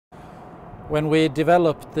When we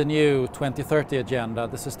developed the new 2030 agenda,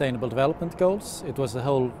 the Sustainable Development Goals, it was a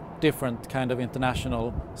whole different kind of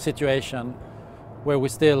international situation where we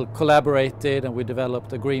still collaborated and we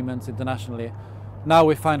developed agreements internationally. Now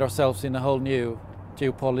we find ourselves in a whole new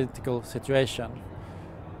geopolitical situation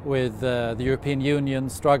with the European Union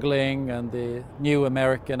struggling and the new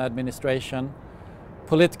American administration.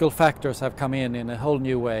 Political factors have come in a whole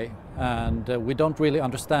new way, and we don't really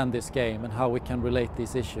understand this game and how we can relate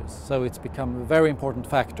these issues. So it's become a very important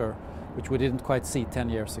factor which we didn't quite see 10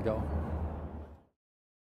 years ago.